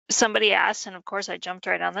somebody asked, and of course I jumped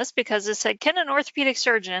right on this because it said, can an orthopedic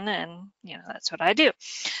surgeon, and that's what I do.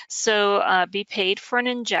 So be paid for an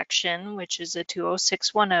injection, which is a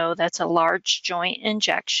 20610. That's a large joint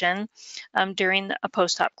injection during a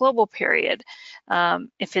post-op global period.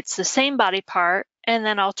 If it's the same body part, and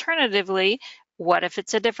then alternatively, what if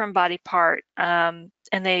it's a different body part? And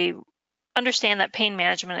they understand that pain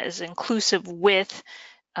management is inclusive with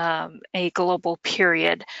a global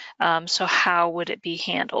period. So how would it be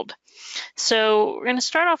handled? So we're going to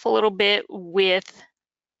start off a little bit with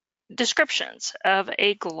descriptions of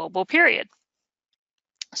a global period.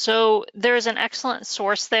 So there's an excellent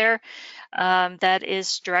source there that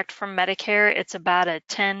is direct from Medicare. It's about a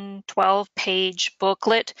 10, 12 page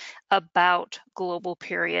booklet about global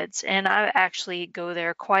periods. And I actually go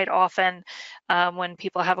there quite often when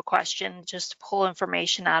people have a question, just to pull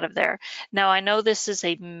information out of there. Now, I know this is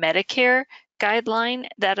a Medicare guideline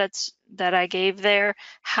that I gave there.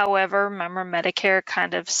 However, remember, Medicare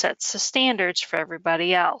kind of sets the standards for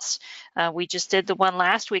everybody else. We just did the one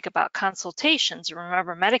last week about consultations.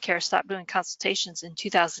 Remember, Medicare stopped doing consultations in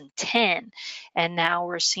 2010, and now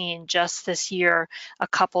we're seeing just this year a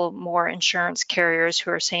couple more insurance carriers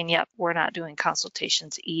who are saying, yep, we're not doing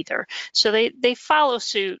consultations either. So they follow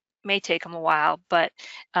suit. May take them a while, but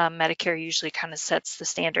Medicare usually kind of sets the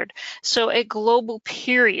standard. So a global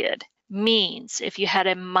period means if you had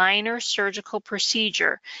a minor surgical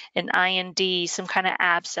procedure, an IND, some kind of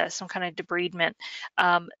abscess, some kind of debridement,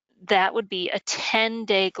 that would be a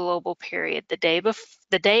 10-day global period, the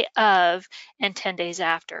day of and 10 days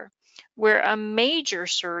after. Where a major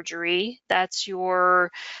surgery, that's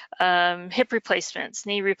your hip replacements,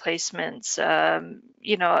 knee replacements, a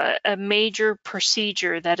major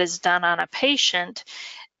procedure that is done on a patient,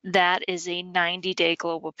 that is a 90-day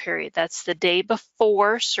global period. That's the day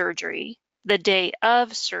before surgery, the day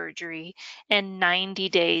of surgery, and 90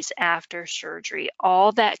 days after surgery.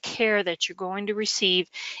 All that care that you're going to receive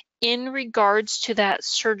in regards to that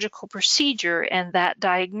surgical procedure and that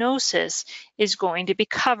diagnosis is going to be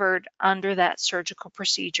covered under that surgical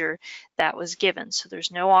procedure that was given. So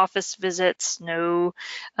there's no office visits, no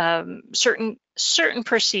certain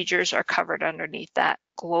procedures are covered underneath that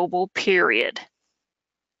global period.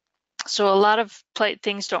 So a lot of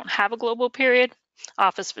things don't have a global period.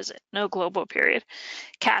 Office visit, no global period.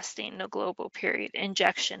 Casting, no global period.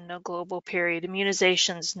 Injection, no global period.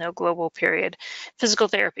 Immunizations, no global period. Physical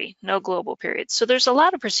therapy, no global period. So there's a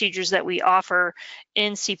lot of procedures that we offer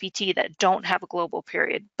in CPT that don't have a global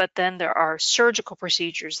period, but then there are surgical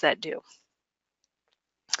procedures that do.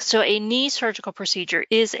 So a knee surgical procedure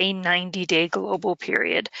is a 90-day global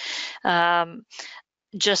period.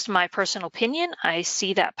 Just my personal opinion, I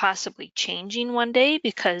see that possibly changing one day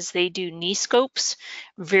because they do knee scopes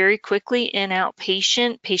very quickly in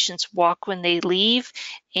outpatient. Patients walk when they leave,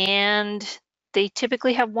 and they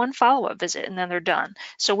typically have one follow-up visit and then they're done.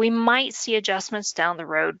 So we might see adjustments down the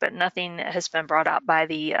road, but nothing has been brought up by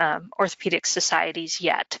the orthopedic societies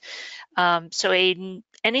yet. So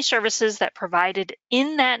any services that provided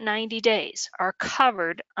in that 90 days are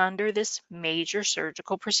covered under this major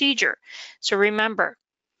surgical procedure. So remember,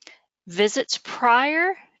 visits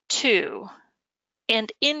prior to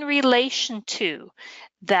and in relation to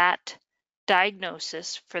that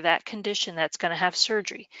diagnosis for that condition that's going to have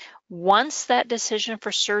surgery. Once that decision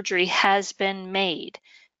for surgery has been made,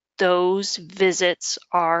 those visits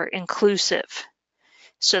are inclusive.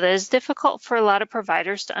 So that is difficult for a lot of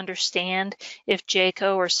providers to understand if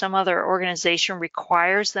JACO or some other organization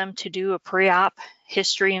requires them to do a pre-op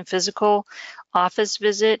history and physical office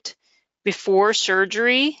visit before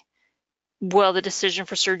surgery. Well, the decision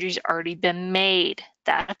for surgery has already been made.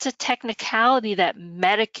 That's a technicality that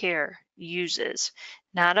Medicare uses,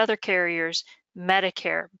 not other carriers,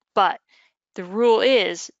 Medicare. But the rule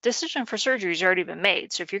is decision for surgery has already been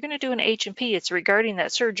made. So if you're going to do an H&P, it's regarding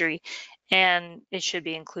that surgery, and it should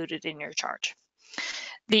be included in your charge.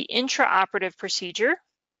 The intraoperative procedure,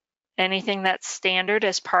 anything that's standard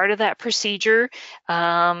as part of that procedure.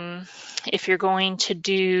 If you're going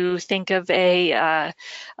to think of a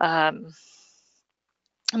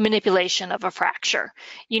manipulation of a fracture,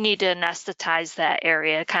 you need to anesthetize that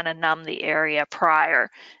area, kind of numb the area prior.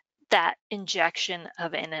 That injection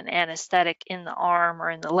of an anesthetic in the arm or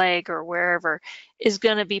in the leg or wherever is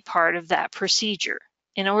going to be part of that procedure.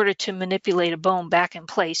 In order to manipulate a bone back in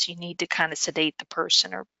place, you need to kind of sedate the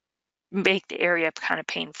person or make the area kind of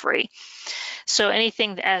pain-free. So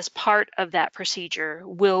anything as part of that procedure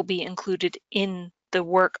will be included in the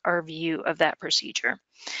work or view of that procedure.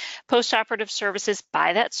 Postoperative services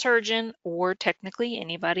by that surgeon, or technically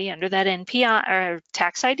anybody under that NPI or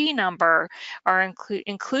tax ID number, are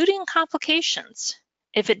including complications.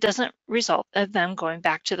 if it doesn't result of them going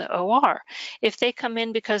back to the OR. If they come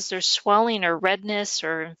in because there's swelling or redness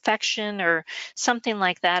or infection or something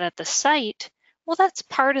like that at the site, well, that's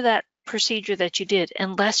part of that procedure that you did,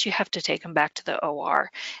 unless you have to take them back to the OR,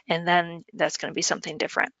 and then that's going to be something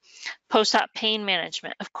different. Post-op pain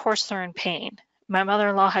management, of course they're in pain. My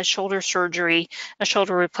mother-in-law has shoulder surgery, a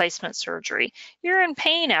shoulder replacement surgery. You're in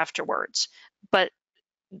pain afterwards, but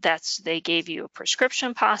they gave you a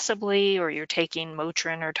prescription possibly, or you're taking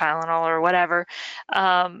Motrin or Tylenol or whatever.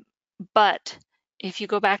 But if you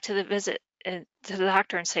go back to the visit to the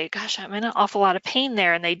doctor and say, gosh, I'm in an awful lot of pain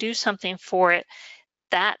there, and they do something for it,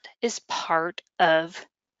 that is part of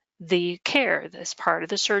the care, this part of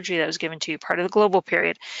the surgery that was given to you, part of the global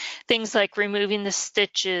period. Things like removing the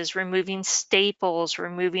stitches, removing staples,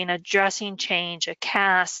 removing a dressing change, a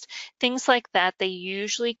cast, things like that, they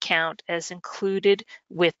usually count as included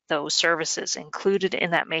with those services, included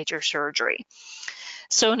in that major surgery.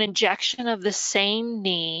 So an injection of the same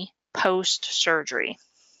knee post-surgery.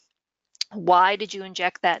 Why did you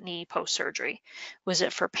inject that knee post-surgery? Was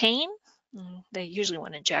it for pain? They usually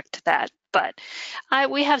wouldn't inject that, but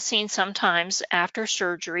we have seen sometimes after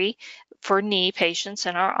surgery for knee patients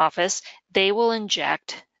in our office, they will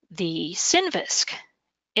inject the Synvisc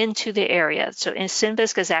into the area. So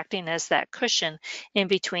Synvisc is acting as that cushion in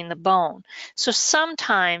between the bone. So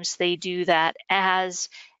sometimes they do that as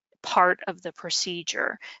part of the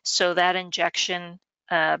procedure. So that injection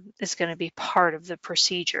is going to be part of the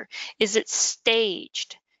procedure. Is it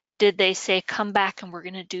staged? Did they say, come back and we're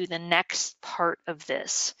going to do the next part of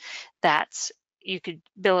this? You could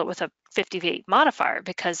bill it with a 58 modifier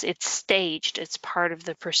because it's staged, it's part of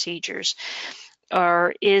the procedures.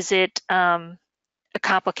 Or is it a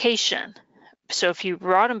complication? So if you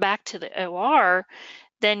brought them back to the OR,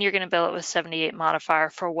 then you're going to bill it with 78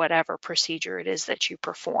 modifier for whatever procedure it is that you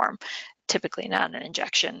perform. Typically not an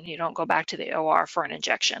injection. You don't go back to the OR for an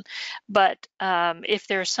injection. But if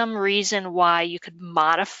there's some reason why you could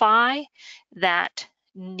modify that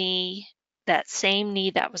knee, that same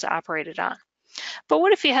knee that was operated on. But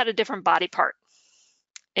what if you had a different body part,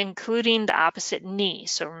 including the opposite knee?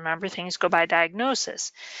 So remember, things go by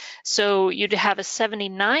diagnosis. So you'd have a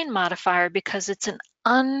 79 modifier because it's an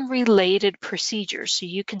unrelated procedure. So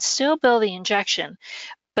you can still bill the injection,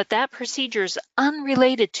 but that procedure is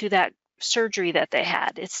unrelated to that surgery that they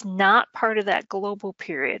had. It's not part of that global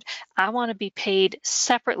period. I want to be paid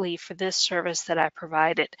separately for this service that I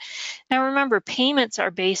provided. Now remember, payments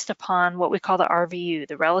are based upon what we call the RVU,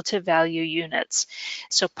 the relative value units.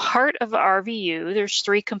 So part of RVU, there's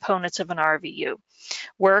three components of an RVU.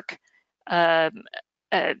 Work, like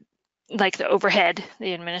the overhead,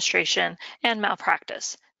 the administration, and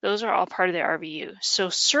malpractice. Those are all part of the RVU. So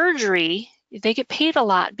surgery, they get paid a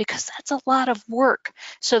lot because that's a lot of work.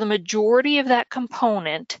 So the majority of that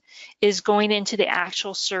component is going into the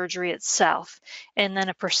actual surgery itself. And then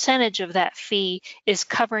a percentage of that fee is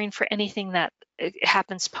covering for anything that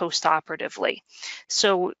happens post-operatively.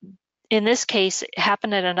 So in this case, it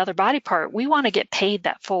happened at another body part. We want to get paid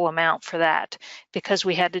that full amount for that because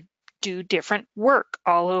we had to do different work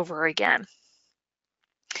all over again.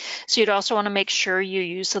 So you'd also want to make sure you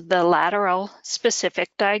use the lateral specific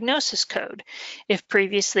diagnosis code. If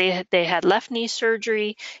previously they had left knee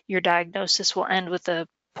surgery, your diagnosis will end with a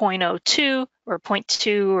 0.02 or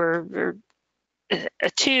 0.2 or a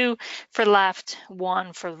 2 for left,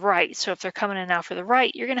 1 for right. So if they're coming in now for the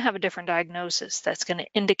right, you're going to have a different diagnosis that's going to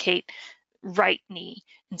indicate right knee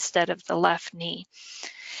instead of the left knee.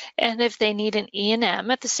 And if they need an E&M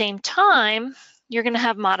at the same time, you're going to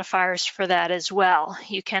have modifiers for that as well.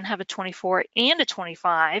 You can have a 24 and a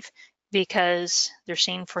 25 because they're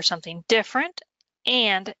seen for something different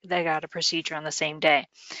and they got a procedure on the same day.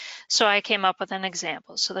 So I came up with an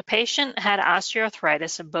example. So the patient had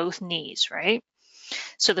osteoarthritis in both knees, right?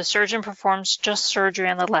 So the surgeon performs just surgery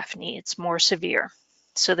on the left knee. It's more severe.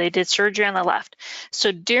 So they did surgery on the left.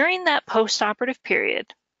 So during that post-operative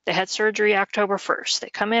period, they had surgery October 1st. They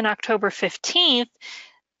come in October 15th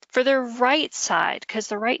for their right side because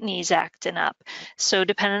the right knee's acting up. So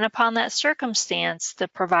depending upon that circumstance, the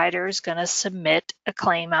provider is going to submit a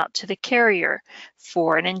claim out to the carrier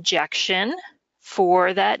for an injection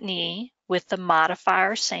for that knee with the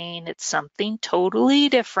modifier saying it's something totally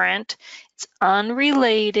different. It's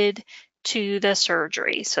unrelated to the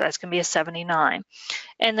surgery. So that's going to be a 79.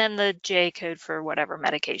 And then the J code for whatever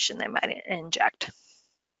medication they might inject.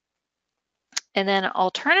 And then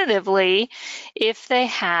alternatively, if they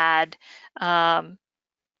had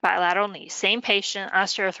bilateral knee, same patient,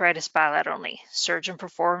 osteoarthritis, bilateral knee, surgeon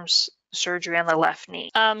performs surgery on the left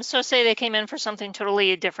knee. So say they came in for something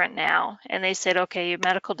totally different now, and they said, okay, your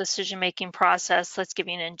medical decision-making process, let's give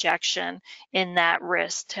you an injection in that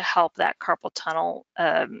wrist to help that carpal tunnel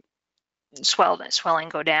swelling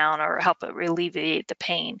go down, or help it alleviate the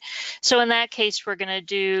pain. So in that case, we're going to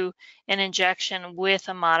do an injection with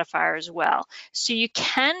a modifier as well. So you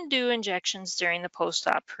can do injections during the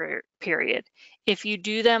post-op period. If you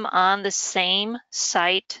do them on the same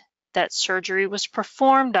site that surgery was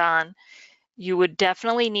performed on, you would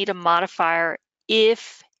definitely need a modifier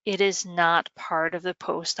if it is not part of the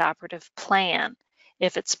post-operative plan.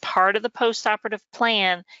 If it's part of the post-operative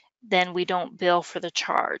plan, then we don't bill for the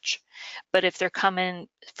charge. But if they're coming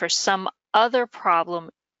for some other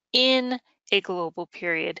problem in a global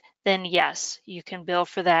period, then yes, you can bill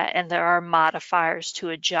for that, and there are modifiers to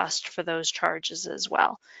adjust for those charges as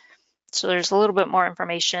well. So there's a little bit more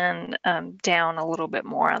information down a little bit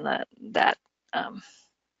more on that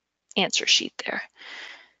answer sheet there.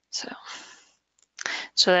 So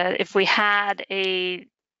that if we had a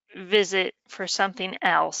visit for something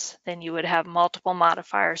else, then you would have multiple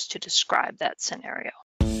modifiers to describe that scenario.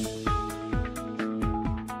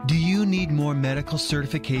 Do you need more medical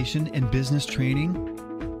certification and business training?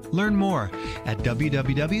 Learn more at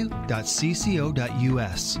www.cco.us.